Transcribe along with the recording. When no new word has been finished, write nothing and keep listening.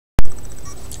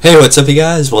Hey, what's up you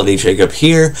guys? Bloody Jacob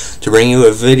here to bring you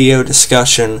a video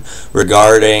discussion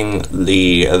regarding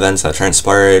the events that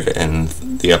transpired in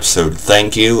the episode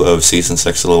Thank You of Season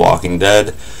 6 of The Walking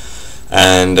Dead.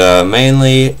 And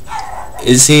mainly,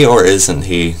 is he or isn't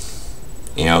he?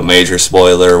 You know, major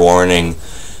spoiler warning,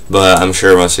 but I'm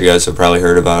sure most of you guys have probably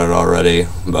heard about it already.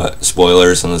 But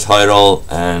spoilers in the title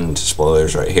and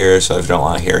spoilers right here, so if you don't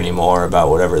want to hear any more about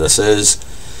whatever this is,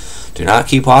 do not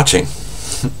keep watching.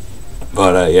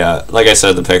 But yeah, like I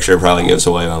said, the picture probably gives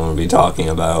away what I'm going to be talking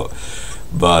about,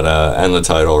 but and the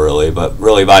title really. But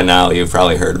really, by now you've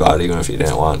probably heard about it, even if you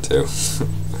didn't want to.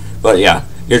 But yeah,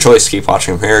 your choice. Keep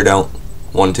watching from here. Don't.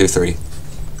 1, 2, 3.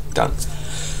 Done.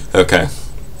 Okay.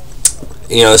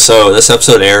 You know, so this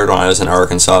episode aired when I was in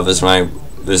Arkansas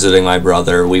visiting my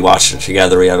brother. We watched it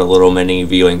together. We had a little mini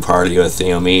viewing party with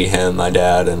me, him, my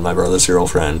dad, and my brother's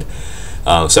girlfriend.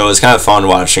 So it was kind of fun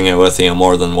watching it with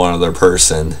more than one other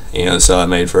person, so that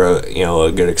made for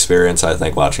a good experience, I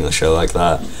think, watching the show like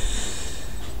that.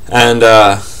 And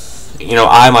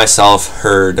I myself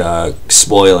heard a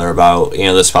spoiler about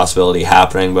this possibility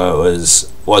happening, but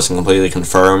wasn't completely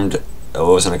confirmed. It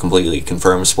wasn't a completely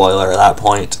confirmed spoiler at that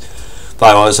point,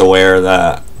 but I was aware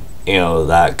that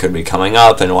that could be coming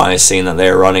up. And when I seen that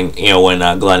they were running,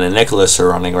 when Glenn and Nicholas were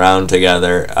running around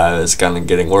together, I was kind of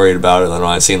getting worried about it. And then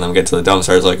when I seen them get to the dumpster,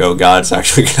 I was like, oh god, it's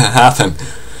actually gonna happen.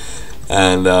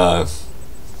 And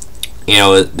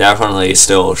it definitely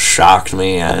still shocked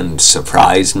me and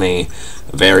surprised me.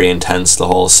 Very intense, the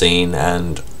whole scene.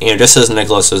 And just as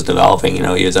Nicholas was developing,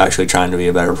 he was actually trying to be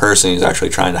a better person. He was actually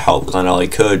trying to help Glenn all he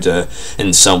could to,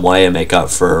 in some way, make up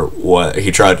for what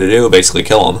he tried to do, basically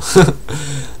kill him.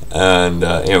 And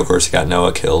of course he got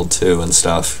Noah killed too and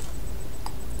stuff.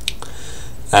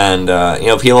 And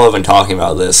people have been talking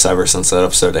about this ever since that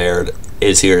episode aired.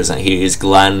 Is he or isn't he? Is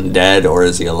Glenn dead or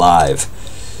is he alive?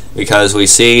 Because we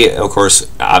see, of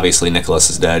course, obviously Nicholas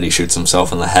is dead. He shoots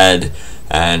himself in the head,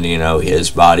 and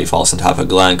his body falls on top of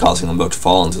Glenn, causing them both to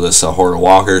fall into this horde of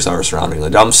walkers that are surrounding the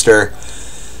dumpster.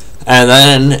 And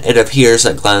then it appears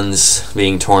that Glenn's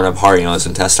being torn apart, his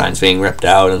intestines being ripped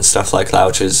out and stuff like that,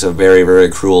 which is a very, very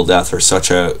cruel death for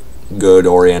such a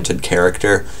good-oriented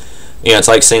character. It's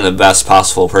like seeing the best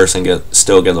possible person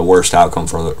still get the worst outcome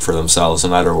for themselves, no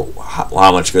matter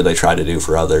how much good they try to do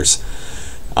for others.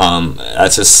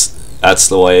 That's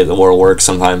the way the world works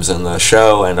sometimes in the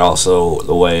show, and also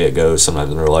the way it goes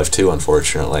sometimes in real life too,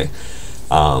 unfortunately.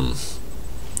 Now,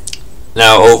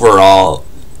 overall,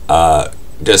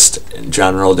 just in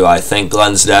general, do I think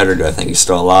Glenn's dead or do I think he's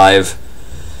still alive?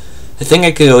 I think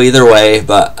it could go either way,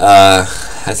 but I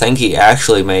think he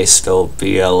actually may still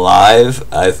be alive,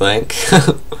 I think.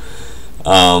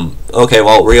 Okay,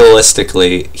 well,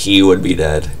 realistically, he would be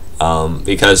dead.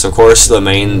 Because, of course, the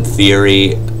main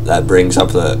theory that brings up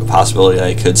the possibility that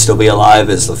he could still be alive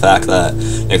is the fact that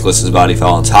Nicholas's body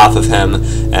fell on top of him,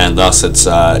 and thus it's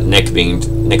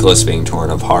Nicholas being torn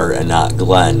apart and not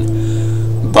Glenn.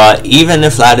 But even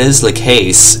if that is the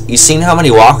case, you've seen how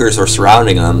many walkers were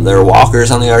surrounding them. There are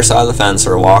walkers on the other side of the fence,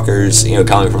 there are walkers,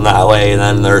 coming from that way, and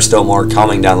then there are still more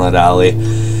coming down that alley.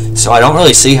 So I don't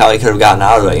really see how he could have gotten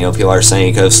out of it. People are saying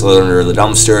he could have slid under the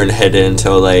dumpster and hidden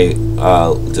until they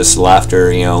just left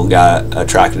or, got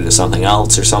attracted to something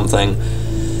else or something.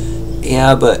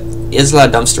 Yeah, but is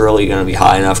that dumpster really going to be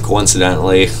high enough,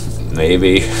 coincidentally?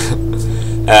 Maybe.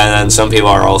 And then some people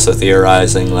are also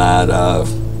theorizing that,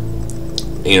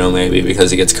 maybe because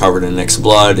he gets covered in Nick's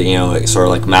blood, it sort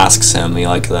of like masks him,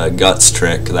 like the guts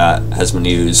trick that has been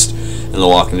used in The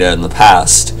Walking Dead in the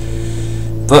past.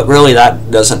 But really,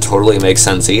 that doesn't totally make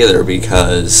sense either,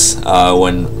 because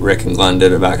when Rick and Glenn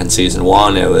did it back in season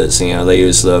 1, it was they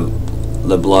used the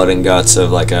blood and guts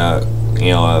of like a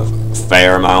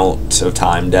fair amount of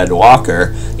time dead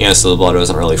walker, so the blood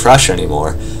wasn't really fresh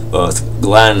anymore. But with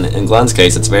Glenn, in Glenn's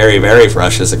case, it's very, very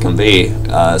fresh as it can be.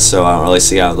 So I don't really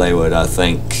see how they would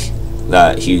think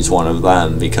that he's one of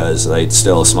them, because they'd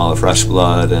still smell the fresh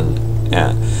blood, and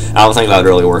yeah, I don't think that would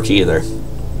really work either.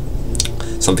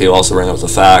 Some people also bring up the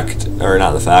fact, or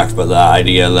not the fact, but the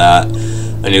idea that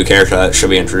a new character that should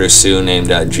be introduced soon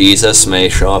named Jesus may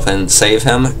show up and save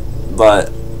him.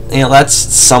 But, that's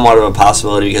somewhat of a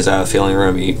possibility, because I have a feeling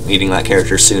we're going to be meeting that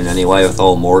character soon anyway with the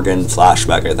whole Morgan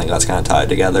flashback. I think that's kind of tied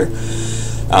together.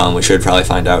 We should probably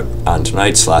find out on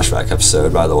tonight's flashback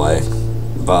episode, by the way.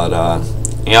 But,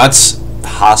 it's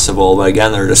possible, but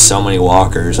again, there are just so many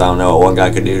walkers. I don't know what one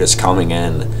guy could do just coming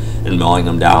in and mowing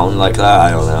them down like that. I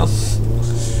don't know.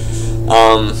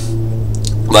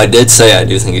 But I did say I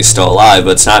do think he's still alive,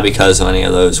 but it's not because of any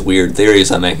of those weird theories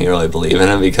that make me really believe in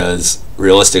him, because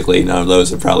realistically none of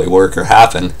those would probably work or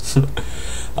happen.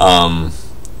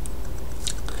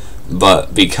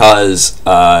 but because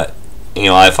I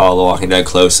follow The Walking Dead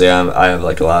closely, I have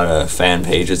like a lot of fan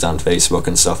pages on Facebook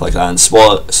and stuff like that, and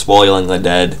Spoiling the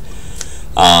Dead,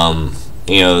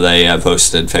 they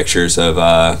posted pictures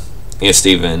of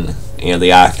Steven,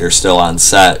 the actor, still on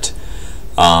set,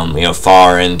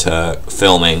 far into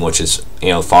filming, which is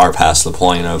far past the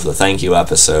point of the thank you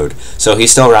episode. So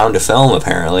he's still around to film,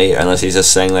 apparently, unless he's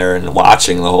just sitting there and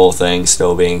watching the whole thing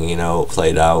still being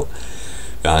played out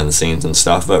behind the scenes and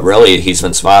stuff. But really, he's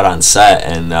been spot on set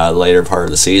in the later part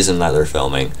of the season that they're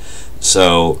filming.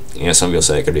 So some people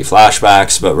say it could be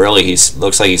flashbacks, but really he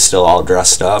looks like he's still all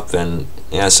dressed up, and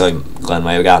so Glenn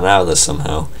may have gotten out of this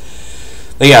somehow.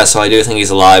 But yeah, so I do think he's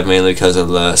alive, mainly because of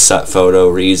the set photo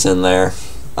reason there.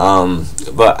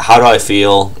 But how do I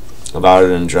feel about it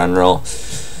in general?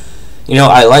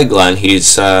 I like Glenn.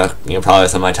 He's probably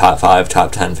within my top 5,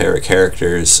 top 10 favorite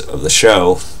characters of the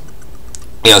show.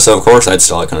 So of course I'd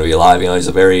still like him to be alive.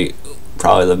 He's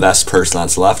probably the best person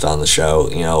that's left on the show,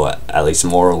 at least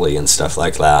morally and stuff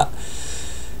like that.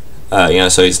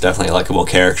 So he's definitely a likable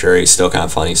character. He's still kind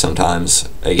of funny sometimes.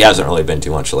 He hasn't really been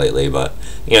too much lately, but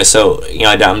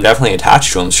I'm definitely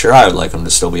attached to him. Sure, I would like him to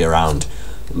still be around,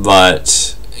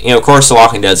 but of course, The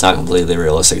Walking Dead's not completely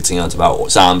realistic. It's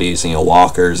about zombies,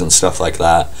 walkers and stuff like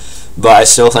that. But I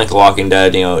still think The Walking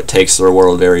Dead, it takes their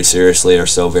world very seriously. They're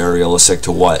still very realistic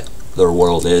to what their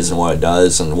world is and what it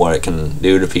does and what it can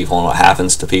do to people and what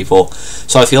happens to people.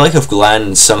 So I feel like if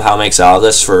Glenn somehow makes out of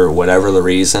this for whatever the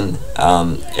reason,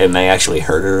 it may actually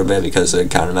hurt it a bit because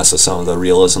it kind of messes with some of the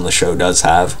realism the show does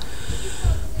have.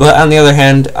 But on the other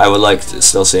hand, I would like to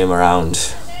still see him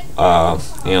around.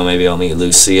 Maybe I'll meet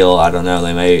Lucille. I don't know.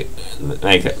 They may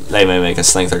make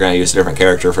us think they're going to use a different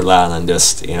character for that and then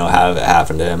just have it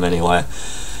happen to him anyway.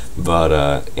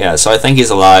 But yeah, so I think he's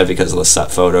alive because of the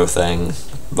set photo thing.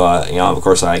 But of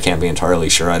course, I can't be entirely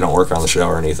sure. I don't work on the show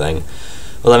or anything.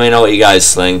 But let me know what you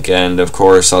guys think, and of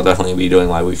course, I'll definitely be doing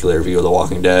my weekly review of The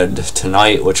Walking Dead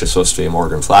tonight, which is supposed to be a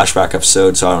Morgan flashback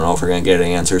episode. So I don't know if we're going to get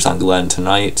any answers on Glenn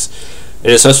tonight. It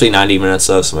is supposed to be 90 minutes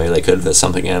though, so maybe they could fit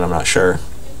something in. I'm not sure.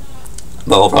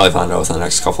 But we'll probably find out within the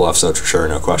next couple episodes for sure,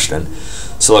 no question.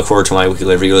 So look forward to my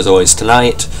weekly review as always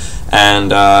tonight.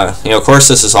 And, of course,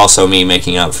 this is also me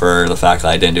making up for the fact that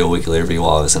I didn't do a weekly review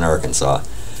while I was in Arkansas.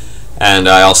 And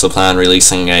I also plan on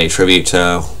releasing a tribute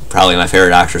to probably my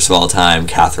favorite actress of all time,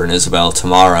 Catherine Isabel,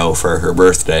 tomorrow for her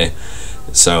birthday.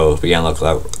 So again, look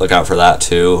out for that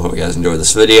too. Hope you guys enjoyed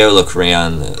this video. Look for me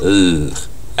on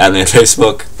add me on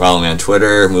Facebook, follow me on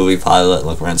Twitter, Movie Pilot, and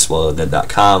look for me on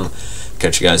spoileddead.com.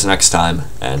 Catch you guys next time,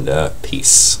 and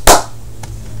peace.